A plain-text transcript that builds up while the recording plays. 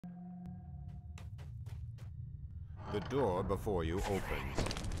The door before you opens.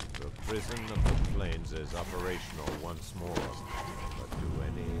 The prison of the plains is operational once more, but do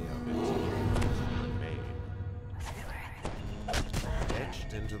any of its keys remain?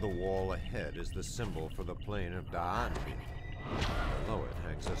 Etched into the wall ahead is the symbol for the plane of Da'anbi. Below it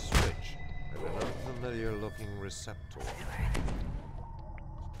hangs a switch and an unfamiliar-looking receptor.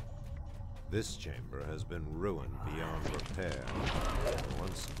 This chamber has been ruined beyond repair. The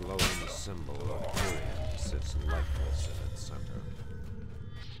once glowing symbol of Tyrion sits lifeless in its center.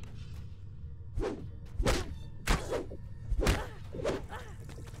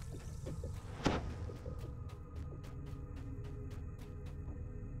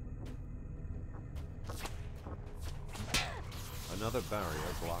 Another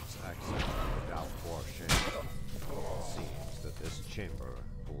barrier blocks access to the Dalfor chamber. It seems that this chamber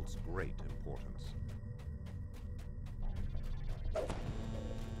holds great importance.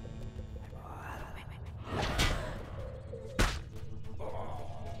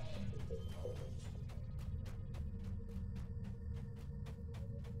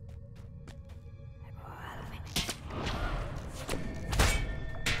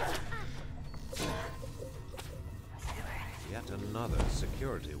 Yet another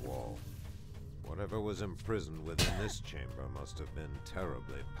security wall. Whatever was imprisoned within this chamber must have been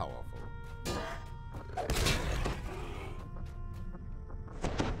terribly powerful.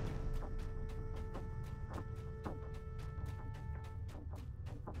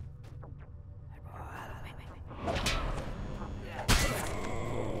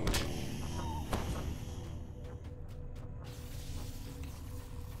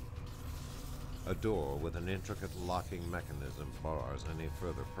 A door with an intricate locking mechanism bars any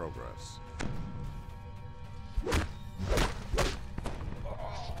further progress.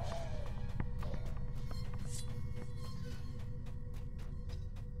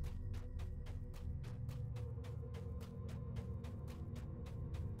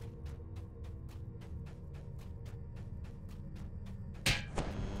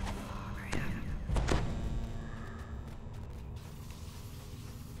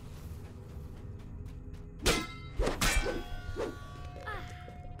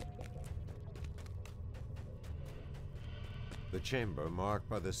 The chamber, marked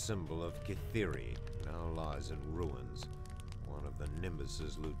by the symbol of Kithiri, now lies in ruins. One of the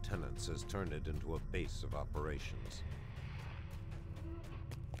Nimbus's lieutenants has turned it into a base of operations.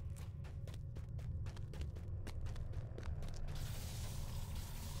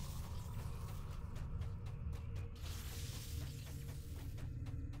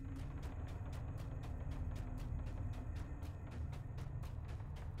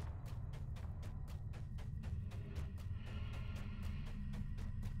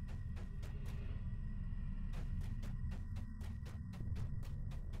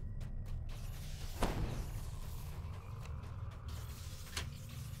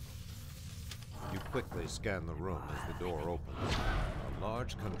 Quickly scan the room as the door opens. A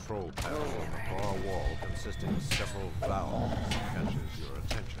large control panel on the far wall consisting of several valves catches your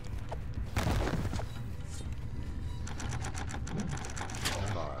attention.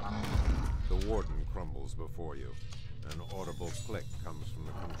 Fire. The warden crumbles before you. An audible click comes from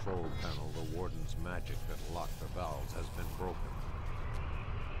the control panel. The warden's magic that locked the valves has been broken.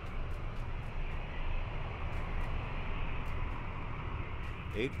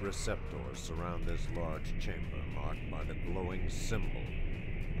 Eight receptors surround this large chamber marked by the glowing symbol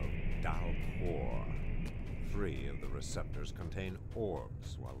of Dalfor. 3 of the receptors contain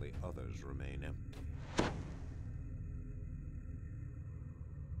orbs, while the others remain empty.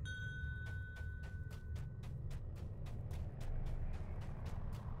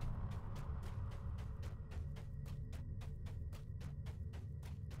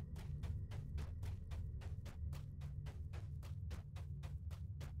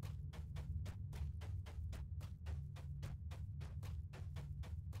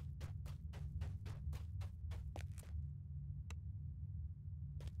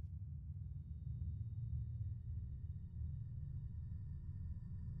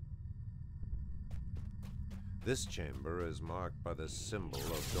 This chamber is marked by the symbol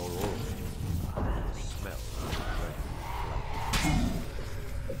of Dororo. It smells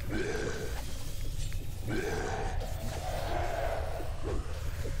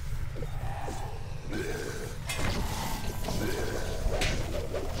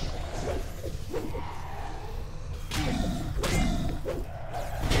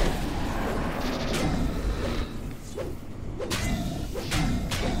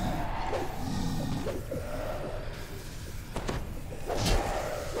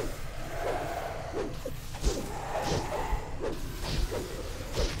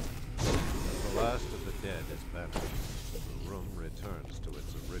dead is vanished. returns to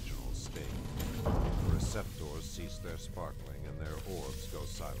its original state. The receptors cease their sparkling and their orbs go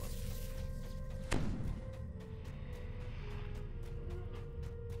silent.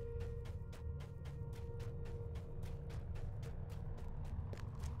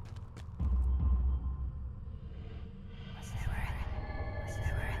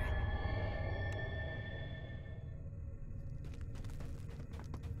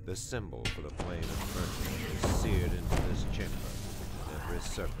 The symbol for the plane of Mercury is seared into this chamber, and every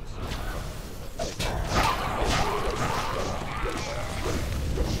surface is covered with a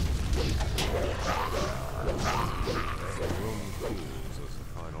The room cools as the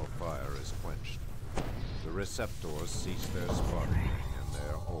final fire is quenched. The receptors cease their sparkling, and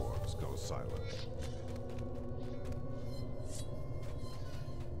their orbs go silent.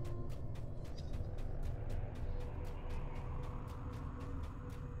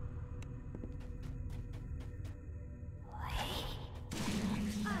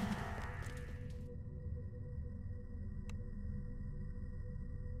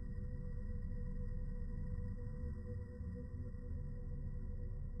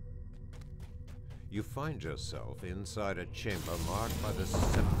 You find yourself inside a chamber marked by the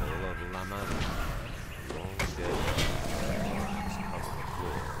symbol of La Mancha. Long dead trees cover the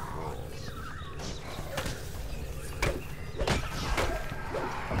floor and walls.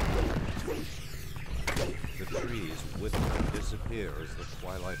 The trees wither and disappear as the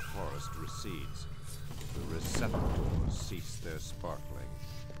twilight forest recedes. The receptors cease their sparkling,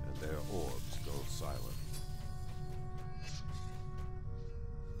 and their orbs go silent.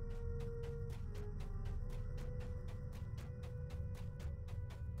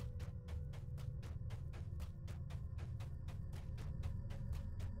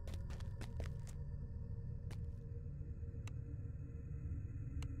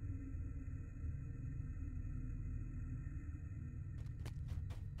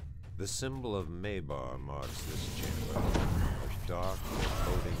 The symbol of Maybar marks this chamber, a dark,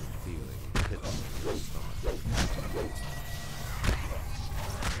 foreboding feeling hits your stomach.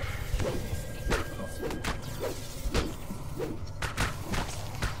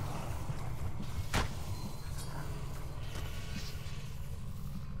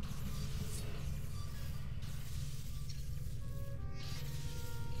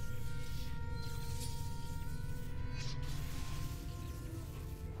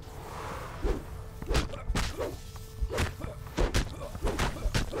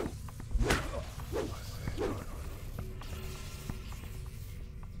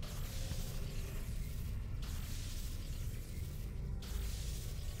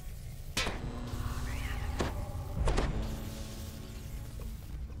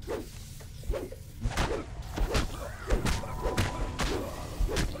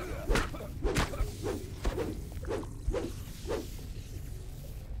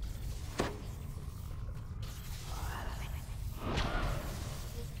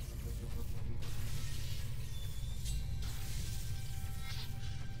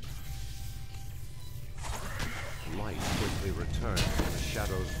 Light quickly returns and the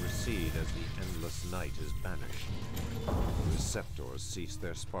shadows recede as the endless night is banished. The receptors cease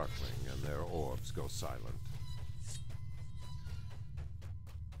their sparkling and their orbs go silent.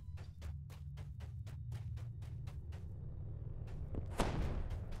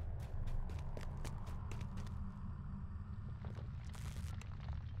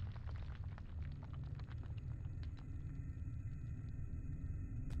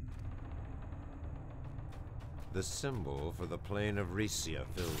 The symbol for the plane of Rhesia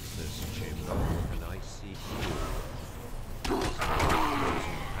fills this chamber with an icy hue.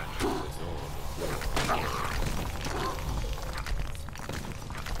 Frozen patches adorn the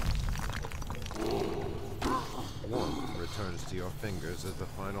floor. Warmth returns to your fingers as the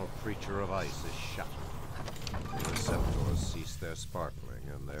final creature of ice is shattered. The receptors cease their sparkling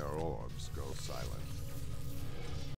and their orbs go silent.